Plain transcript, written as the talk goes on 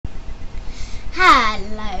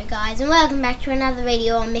Hello guys, and welcome back to another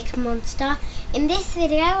video on Mick Monster. In this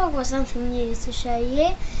video I've got something new to show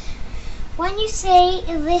you. When you see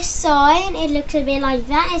this sign, it looks a bit like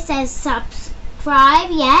that. It says subscribe,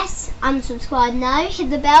 yes. Unsubscribe, no. Hit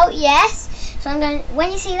the bell, yes. So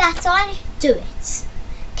when you see that sign, do it.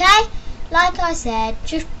 Okay? Like I said,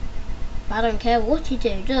 I don't care what you do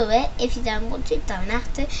it. If you don't want to, don't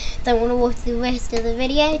have to. Don't want to watch the rest of the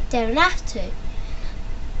video, don't have to.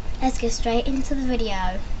 Let's get straight into the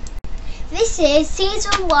video. This is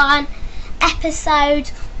season 1, episode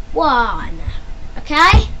 1.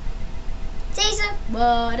 Okay? Season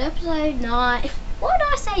 1, episode 9. What did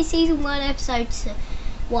I say? Season 1, episode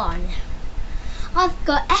 1. I've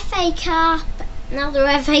got FA Cup, another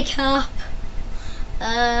FA Cup.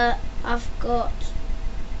 I've got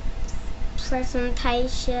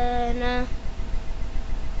presentation.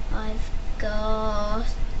 I've got,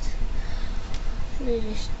 let me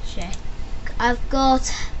just check. I've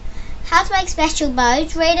got how to make special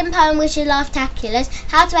boats, reading poem which is life-taculars,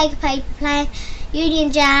 how to make a paper plane,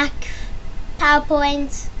 Union Jack,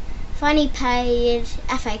 PowerPoint, funny page,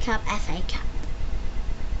 FA Cup.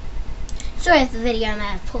 Sorry if the video may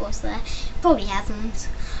have paused there. Probably hasn't.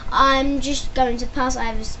 I'm just going to pass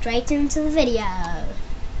over straight into the video.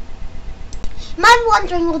 You might be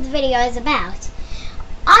wondering what the video is about.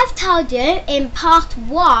 I've told you in part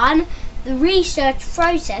 1 the research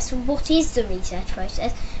process. What is the research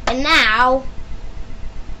process? And now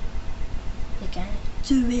we're going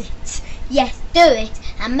to do it. Yes, do it.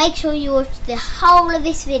 And make sure you watch the whole of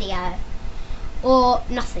this video or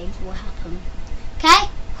nothing will happen. Okay?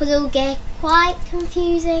 Because it will get quite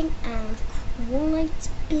confusing and quite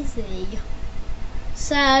busy.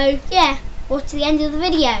 So yeah, watch the end of the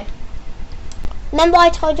video. Remember I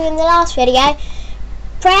told you in the last video,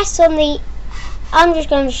 press on the, I'm just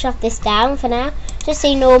going to shut this down for now. Just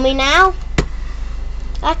ignore me now.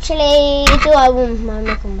 Actually, do I want my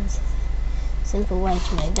mechanism? Simple way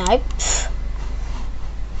to know. No.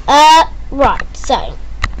 Right, so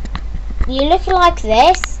you look like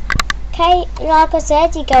this. Okay, like I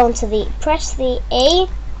said, you go onto the, press the E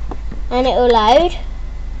and it will load.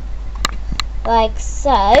 Like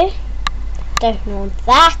so. Don't want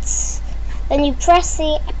that. Then you press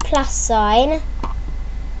the plus sign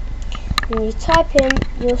and you type in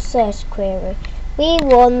your search query. We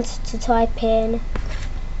want to type in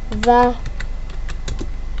the,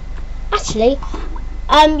 actually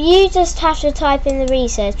you just have to type in the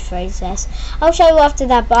research process. I'll show you after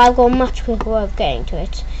that, but I've got a much quicker way of getting to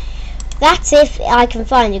it. That's if I can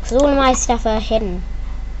find it, because all of my stuff are hidden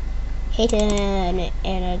in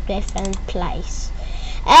a different place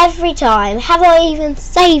every time. Have I even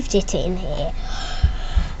saved it in here?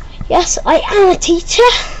 Yes, I am a teacher.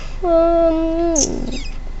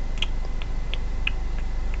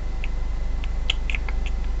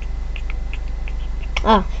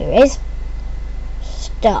 Oh, here it is.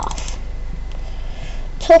 Stuff.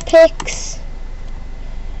 Topics.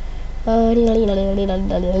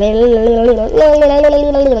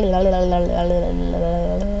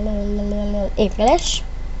 English.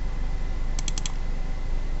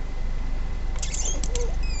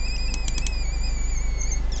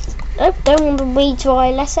 Nope, don't want to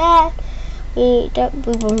retry lesson. We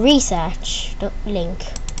want research, not link.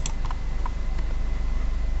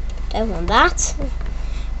 Don't want that.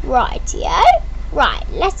 Right, yeah. Right,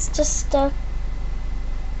 let's just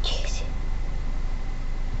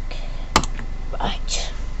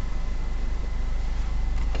right.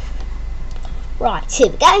 Right, here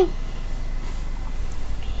we go.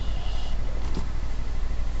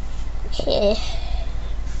 Here.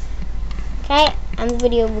 Okay, and the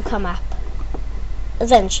video will come up.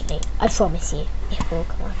 Eventually, I promise you, it will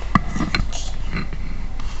come up.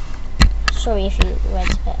 Sorry if you read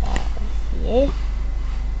it out for you.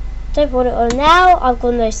 Don't put it on now. I've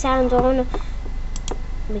got no sound on.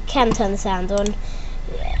 We can turn the sound on.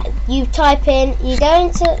 You type in, you go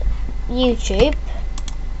into YouTube.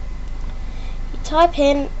 You type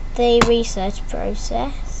in the research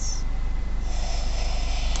process.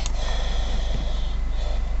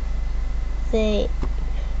 The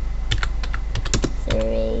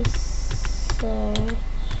research,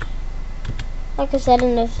 like I said,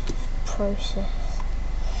 in the process.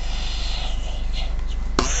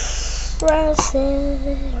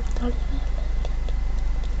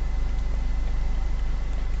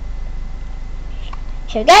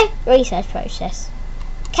 Here we go, research process.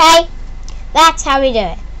 Okay, that's how we do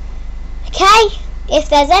it. Okay, if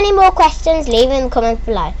there's any more questions, leave in the comments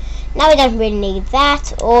below. Now we don't really need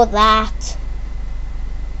that or that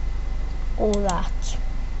or that.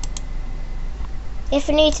 If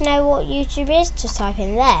you need to know what YouTube is, just type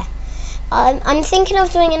in there. I'm thinking of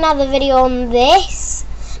doing another video on this.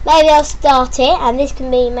 Maybe I'll start it, and this can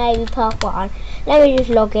be maybe part 1. Let me just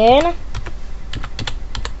log in.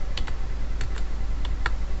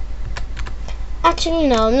 Actually,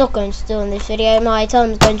 no, I'm not going to do on this video. My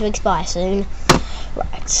time's going to expire soon.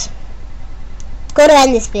 Right. Gotta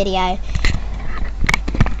end this video.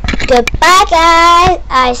 Goodbye, guys.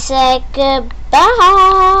 I said goodbye.